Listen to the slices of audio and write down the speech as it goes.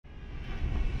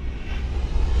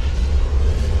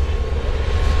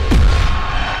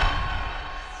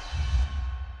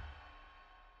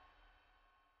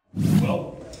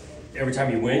every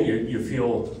time you win, you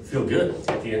feel good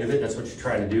at the end of it. That's what you're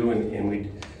trying to do, and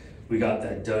we got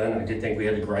that done. I did think we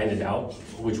had to grind it out,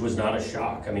 which was not a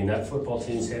shock. I mean, that football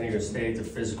team, San Diego State, they're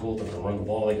physical, they're gonna run the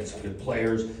ball, they got some good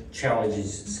players,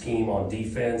 challenges scheme on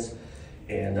defense,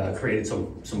 and created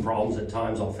some problems at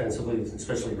times offensively,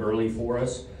 especially early for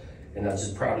us. And I'm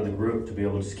just proud of the group to be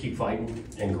able to just keep fighting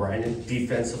and grinding.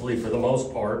 Defensively, for the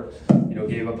most part,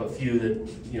 gave up a few that,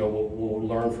 we'll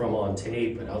learn from on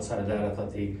tape, but outside of that, I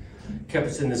thought they kept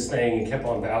us in this thing and kept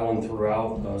on battling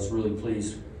throughout. I was really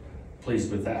pleased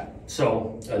with that.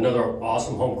 So another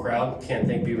awesome home crowd. Can't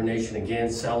thank Beaver Nation again.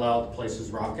 Sellout, the place is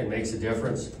rocking, makes a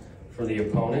difference for the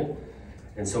opponent.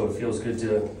 And so it feels good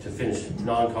to finish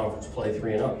non-conference play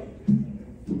 3-0.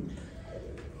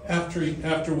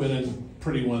 After winning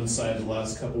pretty one-sided the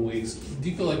last couple weeks, do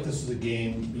you feel like this was a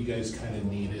game you guys kind of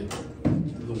needed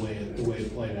the way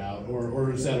it played out,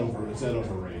 or is that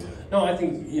overrated? No, I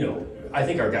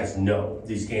think our guys know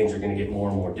these games are going to get more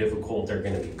and more difficult. They're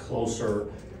going to be closer,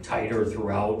 tighter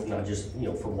throughout, not just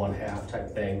for one half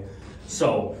type thing.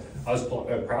 So I was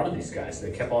proud of these guys.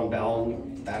 They kept on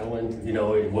battling.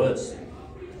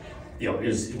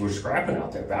 We're scrapping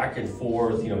out there, back and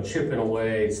forth, chipping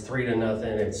away. It's 3-0,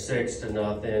 it's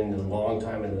 6-0, a long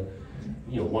time in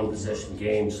the one possession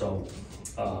game. So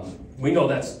we know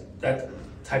that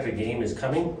type of game is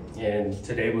coming, and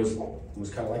today was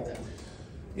kind of like that.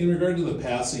 In regard to the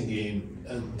passing game,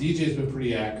 DJ's been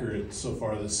pretty accurate so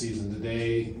far this season.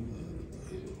 Today,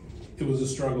 it was a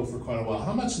struggle for quite a while.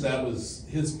 How much of that was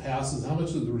his passes? How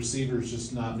much of the receivers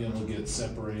just not being able to get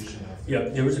separation? Yeah,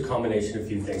 there was a combination of a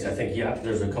few things. I think,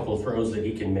 there's a couple of throws that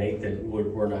he can make that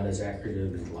were not as accurate as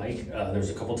we'd like.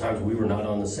 There's a couple times we were not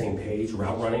on the same page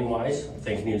route running wise,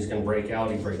 thinking he was going to break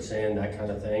out, he breaks in, that kind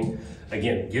of thing.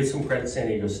 Again, give some credit to San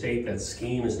Diego State. That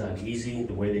scheme is not easy.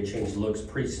 The way they changed looks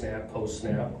pre-snap,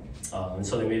 post-snap, and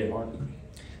so they made it hard.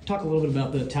 Talk a little bit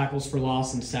about the tackles for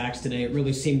loss and sacks today. It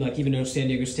really seemed like, even though San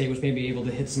Diego State was maybe able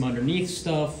to hit some underneath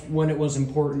stuff, when it was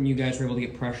important, you guys were able to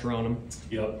get pressure on them.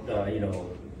 Yep,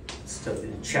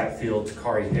 Chatfield,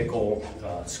 Takari Hickel,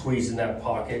 squeezing that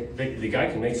pocket. The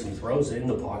guy can make some throws in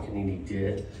the pocket, and he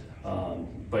did.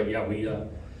 But yeah, we,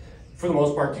 for the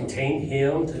most part, contained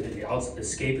him to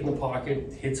escape in the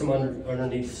pocket, hit some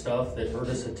underneath stuff that hurt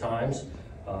us at times,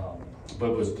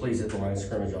 but was pleased at the line of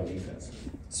scrimmage on defense.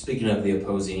 Speaking of the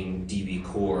opposing DB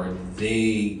core,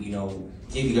 they,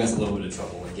 gave you guys a little bit of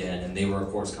trouble again, and they were, of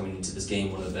course, coming into this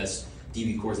game one of the best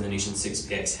DB cores in the nation, 6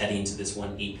 picks, heading into this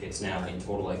one, 8 picks now in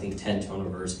total. I think 10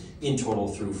 turnovers in total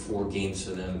through 4 games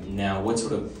for them. Now, what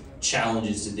sort of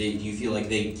challenges do you feel like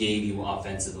they gave you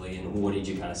offensively, and what did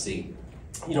you kind of see?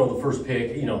 The first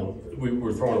pick, we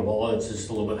were throwing a ball, it's just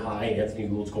a little bit high. Anthony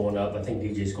Gould's going up. I think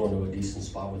DJ's going to a decent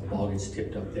spot where the ball gets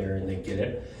tipped up there and they get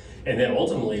it. And then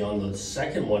ultimately on the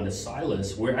second one to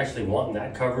Silas, we're actually wanting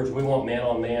that coverage. We want man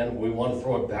on man. We want to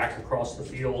throw it back across the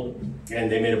field,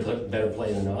 and they made a better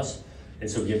play than us.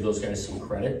 And so give those guys some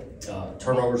credit.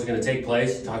 Turnovers are going to take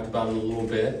place. Talked about it a little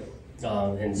bit.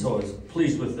 And so I was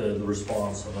pleased with the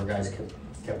response of our guys kept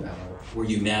battling. Were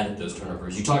you mad at those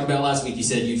turnovers? You talked about last week, you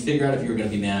said you'd figure out if you were going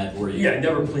to be mad, were you? Yeah,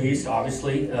 never pleased,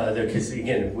 obviously, because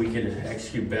again, if we could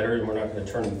execute better, and we're not going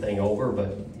to turn the thing over,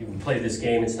 but if we play this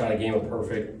game, it's not a game of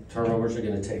perfect. Turnovers are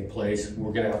going to take place.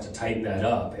 We're going to have to tighten that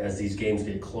up as these games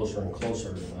get closer and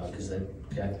closer, because that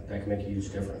can make a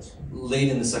huge difference. Late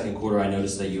in the second quarter, I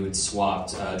noticed that you had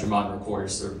swapped Jermod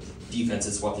McCourt, or defense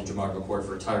had swapped in Jermod McCourt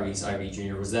for Tyrese Ivey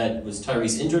Jr. Was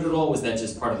Tyrese injured at all? Was that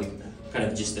just part of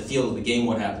the feel of the game?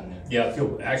 What happened there? Yeah, I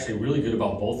feel actually really good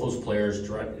about both those players.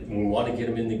 We want to get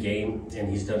him in the game, and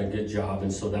he's done a good job.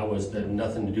 And so that was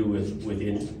nothing to do with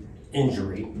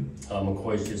injury.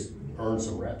 McCoy's just earned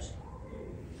some reps.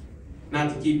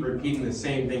 Not to keep repeating the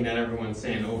same thing that everyone's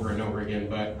saying over and over again,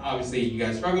 but obviously you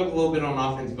guys struggled a little bit on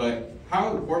offense. But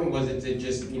how important was it to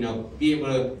just be able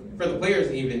to, for the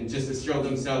players even, just to show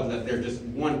themselves that they're just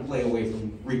one play away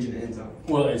from reaching the end zone?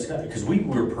 Well, it's kind of because we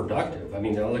were productive. I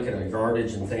mean, I look at our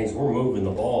yardage and things. We're moving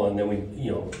the ball, and then we,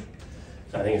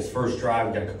 I think it's first drive,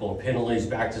 we got a couple of penalties,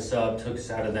 backed us up, took us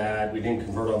out of that. We didn't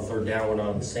convert on third down. We're not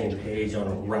on the same page on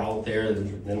a route there.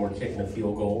 Then we're kicking a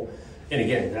field goal. And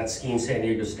again, that scheme, San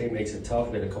Diego State makes it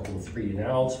tough. We had a couple of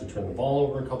 3-and-outs. We turned the ball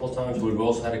over a couple of times. We've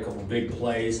also had a couple of big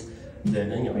plays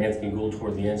that Anthony Gould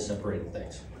toward the end separated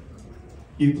things.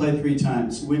 You played 3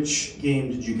 times. Which game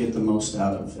did you get the most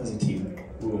out of as a team?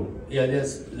 Ooh. Yeah,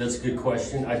 that's a good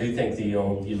question. I do think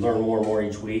you learn more and more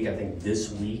each week. I think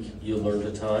this week you learned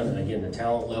a ton. And again, the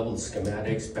talent level, the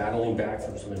schematics, battling back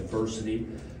from some adversity.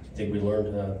 I think we learned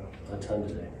a ton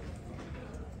today.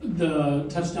 The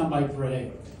touchdown by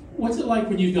Gray, What's it like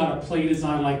when you've got a play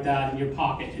design like that in your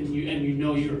pocket and you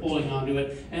know you're holding on to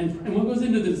it? And what goes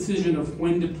into the decision of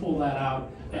when to pull that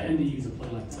out and to use a play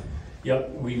like that?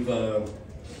 Yep, we've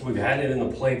had it in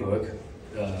the playbook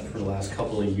for the last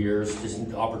couple of years. Just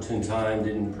an opportune time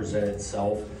didn't present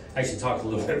itself. I actually talked a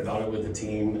little bit about it with the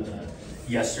team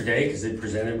yesterday because it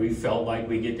presented. We felt like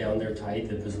we get down there tight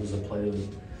that this was a play that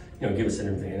would, give us an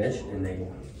advantage, and they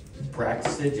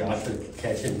practiced it. Josh was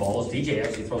catching balls. DJ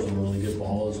actually throws a really good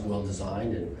ball. It's well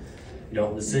designed, and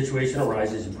the situation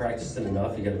arises. You practice it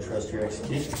enough. You got to trust your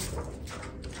execution.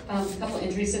 A couple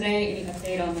injuries today. Any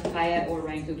update on Micaiah or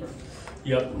Ryan Cooper?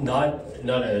 Yep, not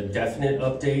a definite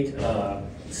update.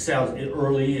 Sounds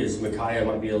early as Micaiah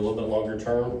might be a little bit longer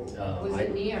term. Was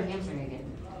it knee or hamstring again?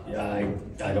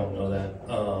 Yeah, I don't know that.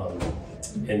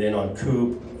 And then on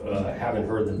Coop, haven't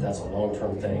heard that that's a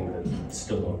long-term thing, but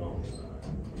still don't know.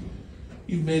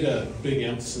 You've made a big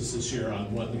emphasis this year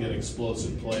on wanting to get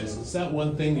explosive plays. Is that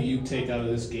one thing that you take out of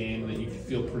this game that you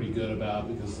feel pretty good about,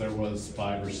 because there was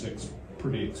 5 or 6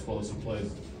 pretty explosive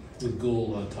plays with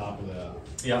Gould on top of that?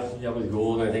 Yeah, with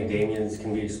Gould, I think Damian's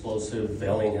can be explosive.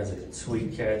 Velling has a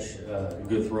sweet catch,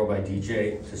 good throw by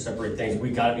DJ to separate things.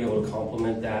 We got to be able to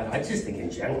complement that. I just think in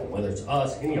general, whether it's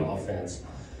us, any offense,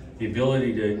 the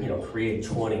ability to create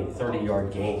 20,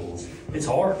 30-yard gains. It's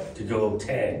hard to go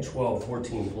 10, 12,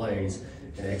 14 plays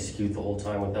and execute the whole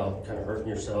time without kind of hurting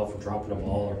yourself or dropping a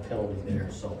ball or penalty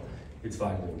there. So it's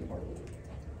vitally important.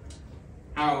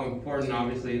 How important,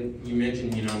 obviously, you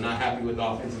mentioned, not happy with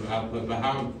offensive output, but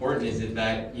how important is it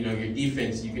that, your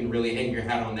defense, you can really hang your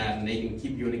hat on that and they can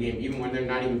keep you in the game even when they're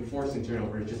not even forcing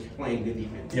turnovers, just playing good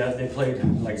defense? Yeah, they played,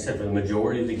 like I said, for the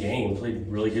majority of the game, played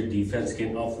really good defense,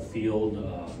 getting off the field,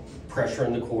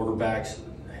 pressuring the quarterbacks,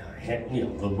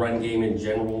 the run game in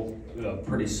general,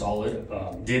 pretty solid.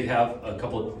 Did have a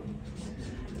couple of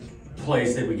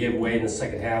plays that we gave away in the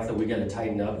second half that we got to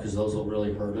tighten up because those will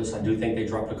really hurt us. I do think they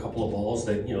dropped a couple of balls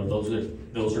that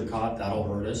those are caught, that'll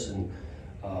hurt us. And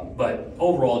but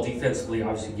overall, defensively,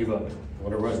 obviously, give up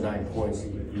whatever it was 9 points,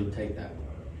 you'll take that.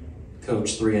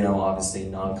 Coach, 3-0, obviously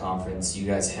non-conference. You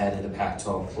guys head to the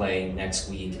Pac-12 play next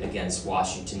week against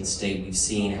Washington State. We've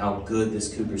seen how good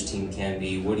this Cougars team can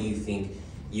be. What do you think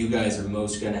you guys are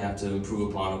most going to have to improve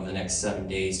upon over the next 7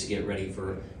 days to get ready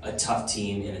for a tough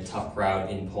team and a tough crowd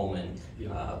in Pullman?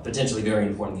 Potentially very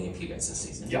important game for you guys this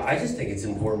season. Yeah, I just think it's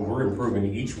important. We're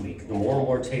improving each week. The more and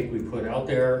more tape we put out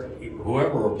there,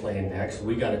 whoever we're playing next,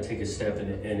 we got to take a step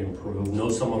and improve. Know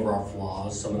some of our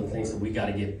flaws, some of the things that we got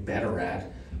to get better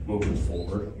at moving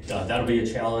forward. That'll be a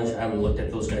challenge. I haven't looked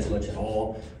at those guys much at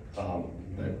all,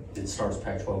 but it starts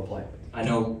Pac-12 play. I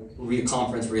know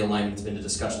conference realignment has been a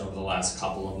discussion over the last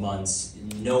couple of months.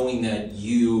 Knowing that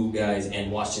you guys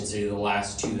and Washington State are the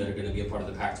last two that are going to be a part of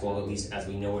the Pac-12, at least as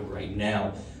we know it right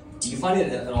now, do you find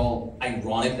it at all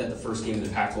ironic that the first game of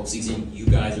the Pac-12 season, you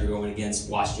guys are going against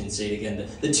Washington State again,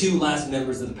 the two last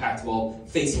members of the Pac-12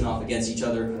 facing off against each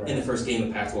other in the first game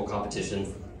of Pac-12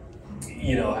 competition?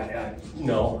 No,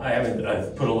 I haven't.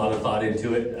 I've put a lot of thought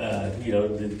into it.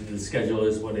 The schedule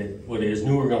is what it is.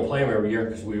 Knew we were going to play them every year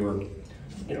because we were,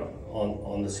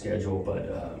 on the schedule.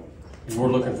 But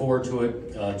we're looking forward to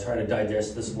it. Trying to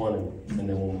digest this one, and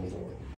then we'll move forward.